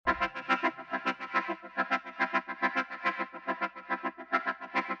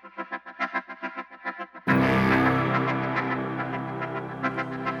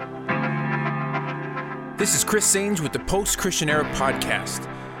This is Chris Sainz with the Post-Christian Era podcast.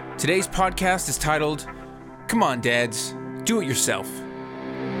 Today's podcast is titled, Come On Dads, Do It Yourself.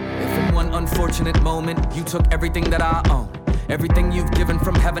 If in one unfortunate moment you took everything that I own, everything you've given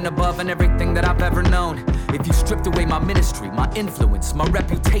from heaven above and everything that I've ever known, if you stripped away my ministry, my influence, my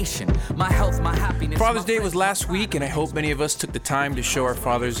reputation, my health, my happiness... Father's Day was last week, and I hope many of us took the time to show our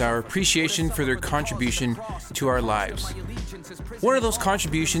fathers our appreciation for their contribution to our lives. One of those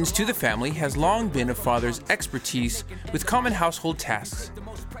contributions to the family has long been a father's expertise with common household tasks,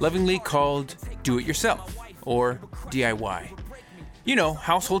 lovingly called do-it-yourself, or DIY. You know,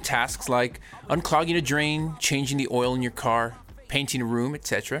 household tasks like unclogging a drain, changing the oil in your car, painting a room,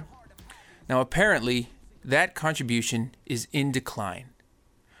 etc. Now, apparently, that contribution is in decline.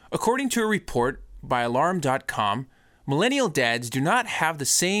 According to a report by Alarm.com, millennial dads do not have the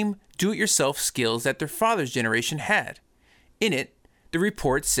same do-it-yourself skills that their father's generation had. In it, the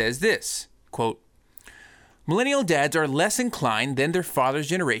report says this, quote, millennial dads are less inclined than their father's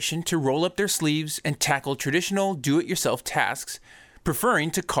generation to roll up their sleeves and tackle traditional do-it-yourself tasks,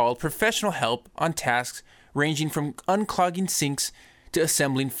 preferring to call professional help on tasks ranging from unclogging sinks to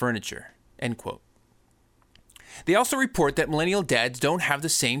assembling furniture, end quote. They also report that millennial dads don't have the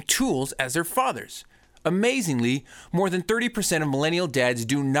same tools as their fathers. Amazingly, more than 30% of millennial dads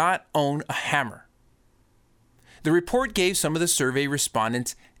do not own a hammer. The report gave some of the survey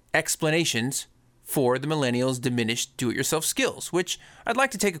respondents explanations for the millennials' diminished do-it-yourself skills, which I'd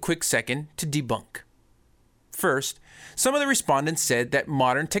like to take a quick second to debunk. First, some of the respondents said that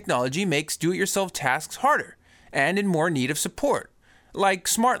modern technology makes do-it-yourself tasks harder and in more need of support, like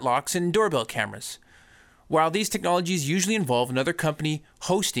smart locks and doorbell cameras. While these technologies usually involve another company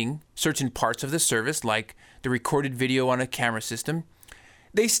hosting certain parts of the service, like the recorded video on a camera system,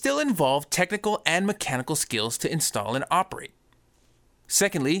 they still involve technical and mechanical skills to install and operate.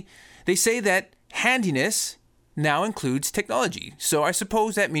 Secondly, they say that handiness now includes technology. So I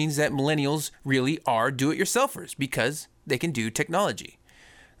suppose that means that millennials really are do-it-yourselfers because they can do technology.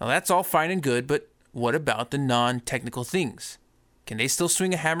 Now that's all fine and good, but what about the non-technical things? Can they still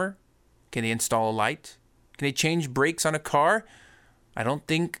swing a hammer? Can they install a light? Can they change brakes on a car? I don't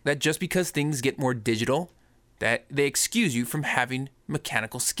think that just because things get more digital, that they excuse you from having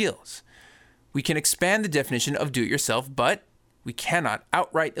mechanical skills. We can expand the definition of do-it-yourself, but we cannot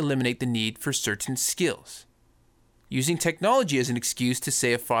outright eliminate the need for certain skills. Using technology as an excuse to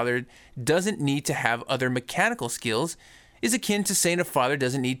say a father doesn't need to have other mechanical skills is akin to saying a father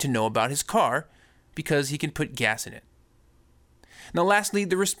doesn't need to know about his car because he can put gas in it. Now, lastly,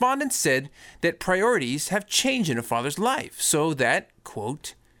 the respondents said that priorities have changed in a father's life so that,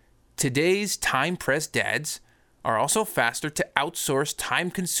 quote, today's time-pressed dads are also faster to outsource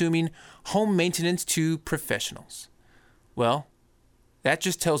time-consuming home maintenance to professionals. Well, that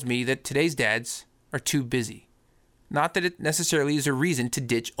just tells me that today's dads are too busy. Not that it necessarily is a reason to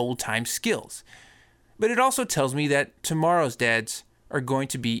ditch old-time skills, but it also tells me that tomorrow's dads are going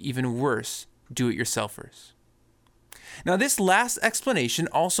to be even worse do-it-yourselfers. Now, this last explanation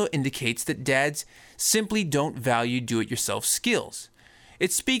also indicates that dads simply don't value do-it-yourself skills.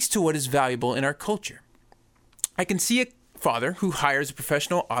 It speaks to what is valuable in our culture. I can see a father who hires a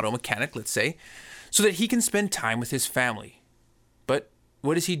professional auto mechanic, let's say, so that he can spend time with his family. But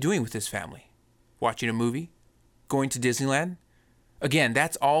what is he doing with his family? Watching a movie? Going to Disneyland? Again,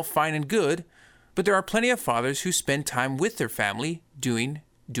 that's all fine and good, but there are plenty of fathers who spend time with their family doing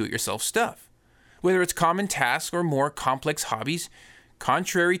do-it-yourself stuff. Whether it's common tasks or more complex hobbies,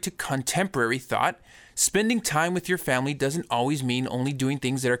 contrary to contemporary thought, spending time with your family doesn't always mean only doing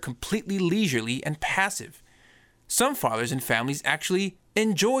things that are completely leisurely and passive. Some fathers and families actually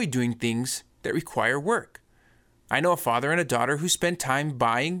enjoy doing things that require work. I know a father and a daughter who spend time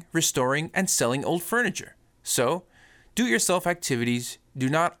buying, restoring, and selling old furniture. So, do-it-yourself activities do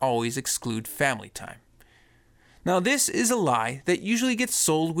not always exclude family time. Now, this is a lie that usually gets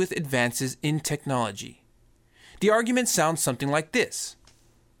sold with advances in technology. The argument sounds something like this.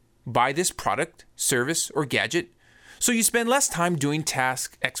 Buy this product, service, or gadget, so you spend less time doing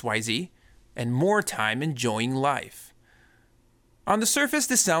task XYZ and more time enjoying life. On the surface,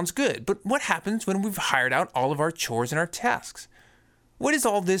 this sounds good, but what happens when we've hired out all of our chores and our tasks? What is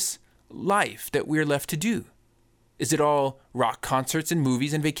all this life that we're left to do? Is it all rock concerts and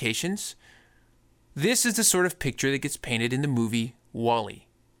movies and vacations? This is the sort of picture that gets painted in the movie WALL-E.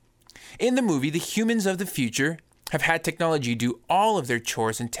 In the movie, the humans of the future have had technology do all of their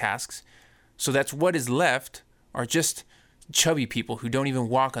chores and tasks, so that's what is left are just chubby people who don't even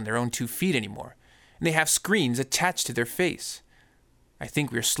walk on their own 2 feet anymore, and they have screens attached to their face. I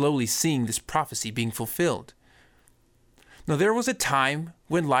think we're slowly seeing this prophecy being fulfilled. Now, there was a time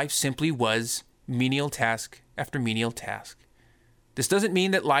when life simply was menial task after menial task. This doesn't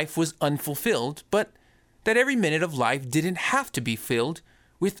mean that life was unfulfilled, but that every minute of life didn't have to be filled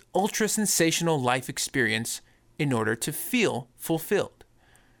with ultra-sensational life experience in order to feel fulfilled.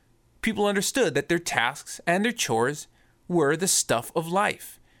 People understood that their tasks and their chores were the stuff of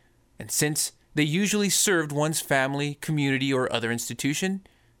life, and since they usually served one's family, community, or other institution,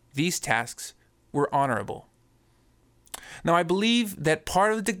 these tasks were honorable. Now, I believe that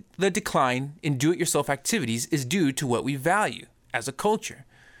part of the decline in do-it-yourself activities is due to what we value as a culture.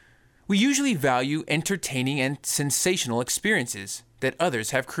 We usually value entertaining and sensational experiences that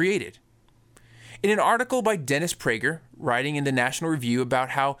others have created. In an article by Dennis Prager, writing in the National Review about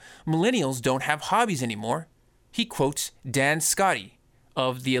how millennials don't have hobbies anymore, he quotes Dan Scotty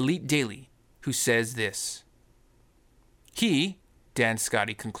of the Elite Daily, who says this. He, Dan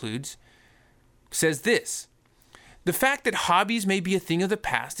Scotty concludes, says this: "The fact that hobbies may be a thing of the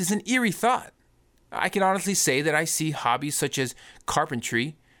past is an eerie thought. I can honestly say that I see hobbies such as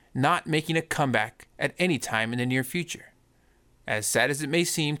carpentry not making a comeback at any time in the near future. As sad as it may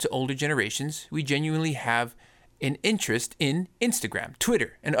seem to older generations, we genuinely have an interest in Instagram,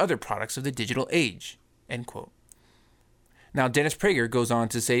 Twitter, and other products of the digital age." End quote. Now, Dennis Prager goes on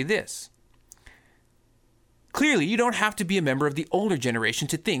to say this: "Clearly, you don't have to be a member of the older generation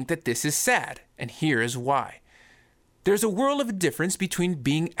to think that this is sad, and here is why. There's a world of difference between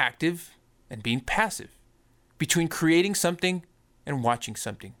being active and being passive, between creating something and watching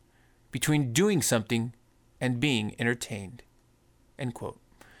something, between doing something and being entertained." End quote.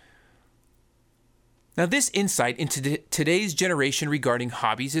 Now, this insight into today's generation regarding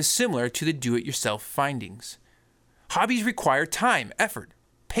hobbies is similar to the do-it-yourself findings. Hobbies require time, effort,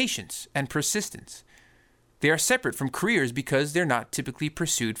 patience, and persistence. They are separate from careers because they're not typically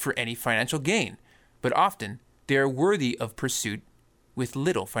pursued for any financial gain, but often they are worthy of pursuit with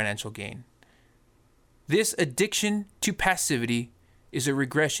little financial gain. This addiction to passivity is a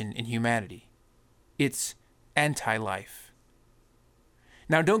regression in humanity. It's anti-life.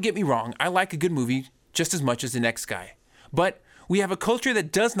 Now, don't get me wrong, I like a good movie just as much as the next guy. But we have a culture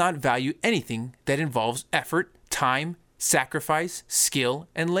that does not value anything that involves effort, time, sacrifice, skill,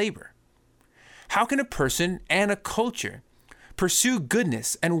 and labor. How can a person and a culture pursue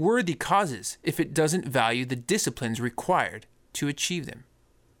goodness and worthy causes if it doesn't value the disciplines required to achieve them?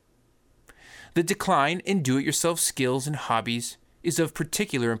 The decline in do-it-yourself skills and hobbies is of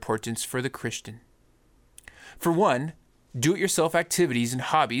particular importance for the Christian. For one, do-it-yourself activities and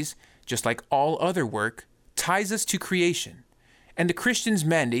hobbies, just like all other work, ties us to creation and the Christian's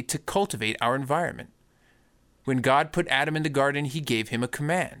mandate to cultivate our environment. When God put Adam in the garden, he gave him a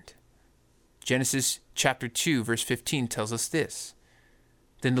command. Genesis chapter 2, verse 15 tells us this: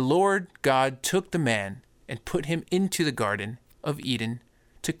 "Then the Lord God took the man and put him into the garden of Eden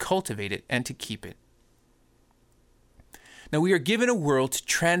to cultivate it and to keep it." Now, we are given a world to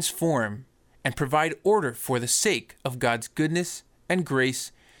transform and provide order for the sake of God's goodness and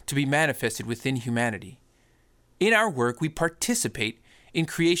grace to be manifested within humanity. In our work, we participate in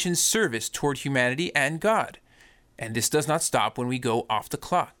creation's service toward humanity and God, and this does not stop when we go off the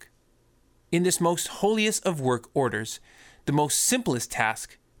clock. In this most holiest of work orders, the most simplest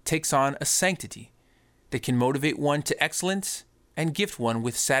task takes on a sanctity that can motivate one to excellence and gift one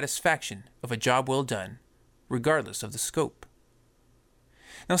with satisfaction of a job well done, regardless of the scope.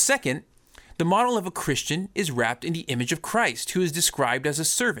 Now, second, the model of a Christian is wrapped in the image of Christ, who is described as a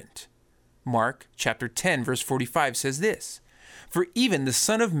servant. Mark chapter 10, verse 45 says this: "For even the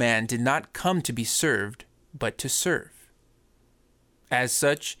Son of Man did not come to be served, but to serve." As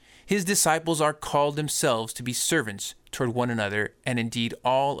such, his disciples are called themselves to be servants toward one another and indeed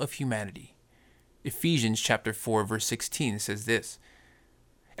all of humanity. Ephesians chapter 4, verse 16 says this: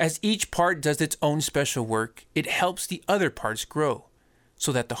 "As each part does its own special work, it helps the other parts grow,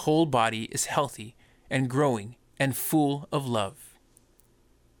 so that the whole body is healthy and growing and full of love."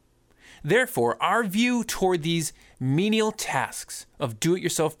 Therefore, our view toward these menial tasks of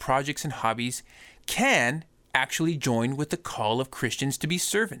do-it-yourself projects and hobbies can actually join with the call of Christians to be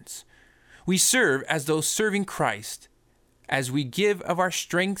servants. We serve as those serving Christ, as we give of our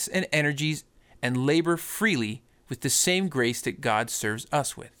strengths and energies and labor freely with the same grace that God serves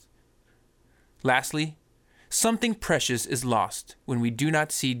us with. Lastly, something precious is lost when we do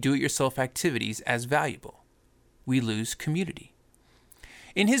not see do-it-yourself activities as valuable. We lose community.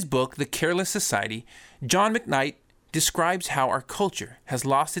 In his book, The Careless Society, John McKnight describes how our culture has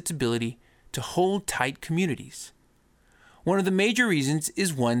lost its ability to hold tight communities. One of the major reasons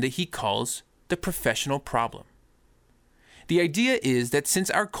is one that he calls the professional problem. The idea is that since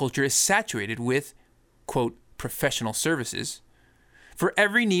our culture is saturated with, quote, professional services, for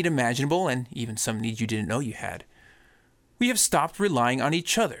every need imaginable and even some needs you didn't know you had. We have stopped relying on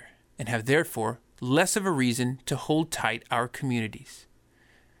each other and have therefore less of a reason to hold tight our communities.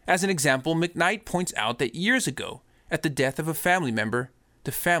 As an example, McKnight points out that years ago, at the death of a family member,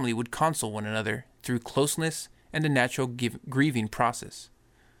 the family would console one another through closeness and a natural grieving process.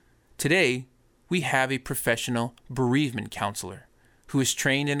 Today, we have a professional bereavement counselor who is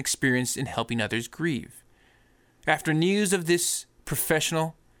trained and experienced in helping others grieve. After news of this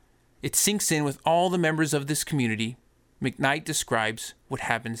professional, it sinks in with all the members of this community. McKnight describes what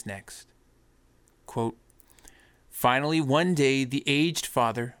happens next. Quote, "Finally, one day, the aged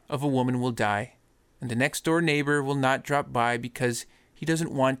father of a woman will die, and the next door neighbor will not drop by because he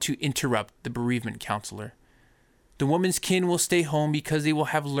doesn't want to interrupt the bereavement counselor. The woman's kin will stay home because they will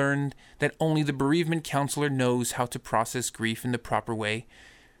have learned that only the bereavement counselor knows how to process grief in the proper way.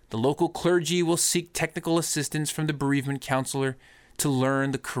 The local clergy will seek technical assistance from the bereavement counselor to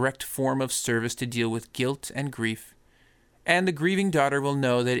learn the correct form of service to deal with guilt and grief. And the grieving daughter will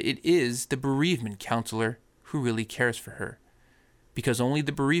know that it is the bereavement counselor who really cares for her, because only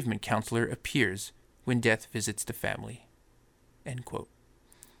the bereavement counselor appears when death visits the family." End quote.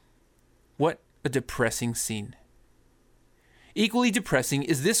 What a depressing scene. Equally depressing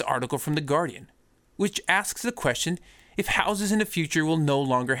is this article from The Guardian, which asks the question if houses in the future will no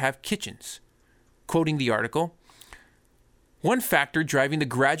longer have kitchens. Quoting the article, "One factor driving the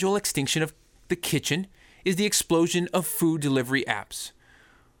gradual extinction of the kitchen is the explosion of food delivery apps.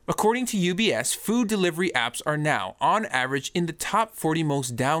 According to UBS, food delivery apps are now, on average, in the top 40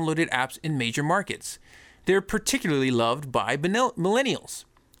 most downloaded apps in major markets. They're particularly loved by millennials,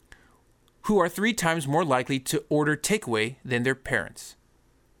 who are 3 times more likely to order takeaway than their parents.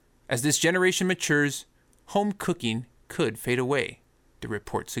 As this generation matures, home cooking could fade away," the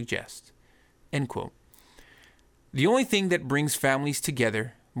report suggests. End quote. The only thing that brings families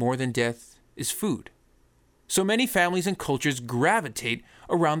together more than death is food. So many families and cultures gravitate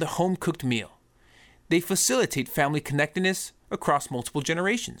around the home-cooked meal. They facilitate family connectedness across multiple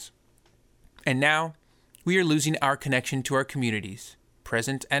generations. And now, we are losing our connection to our communities,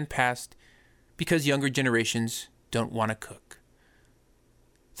 present and past, because younger generations don't want to cook.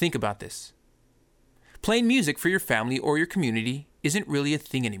 Think about this. Playing music for your family or your community isn't really a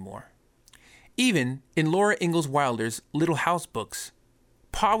thing anymore. Even in Laura Ingalls Wilder's Little House books,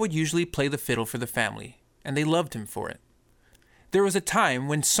 Pa would usually play the fiddle for the family, and they loved him for it. There was a time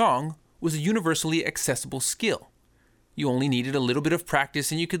when song was a universally accessible skill. You only needed a little bit of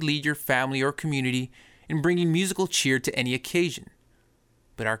practice and you could lead your family or community in bringing musical cheer to any occasion.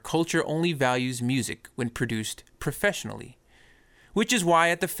 But our culture only values music when produced professionally, which is why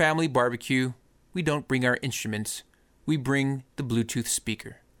at the family barbecue, we don't bring our instruments, we bring the Bluetooth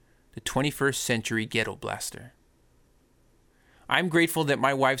speaker, the 21st century ghetto blaster. I'm grateful that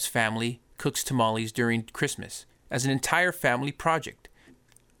my wife's family cooks tamales during Christmas as an entire family project.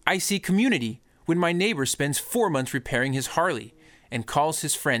 I see community when my neighbor spends 4 months repairing his Harley and calls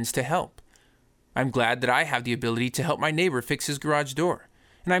his friends to help. I'm glad that I have the ability to help my neighbor fix his garage door,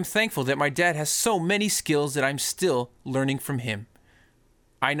 and I'm thankful that my dad has so many skills that I'm still learning from him.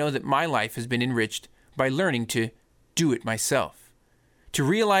 I know that my life has been enriched by learning to do it myself, to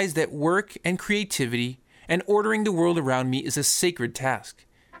realize that work and creativity and ordering the world around me is a sacred task.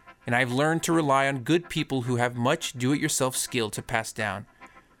 And I've learned to rely on good people who have much do-it-yourself skill to pass down.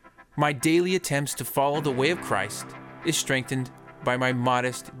 My daily attempts to follow the way of Christ is strengthened by my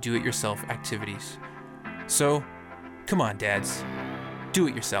modest do-it-yourself activities. So, come on, dads, do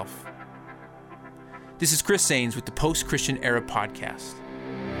it yourself. This is Chris Sains with the Post-Christian Era Podcast.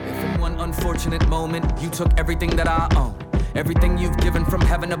 If in one unfortunate moment you took everything that I own, everything you've given from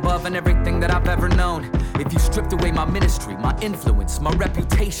heaven above and everything that I've ever known, if you stripped away my ministry, my influence, my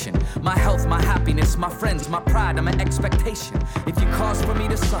reputation, my health, my happiness, my friends, my pride, and my expectation, if you caused for me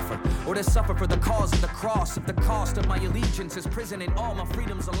to suffer, or to suffer for the cause of the cross, if the cost of my allegiance is prison and all my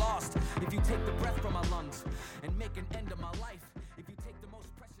freedoms are lost, if you take the breath from my lungs and make an end of my life,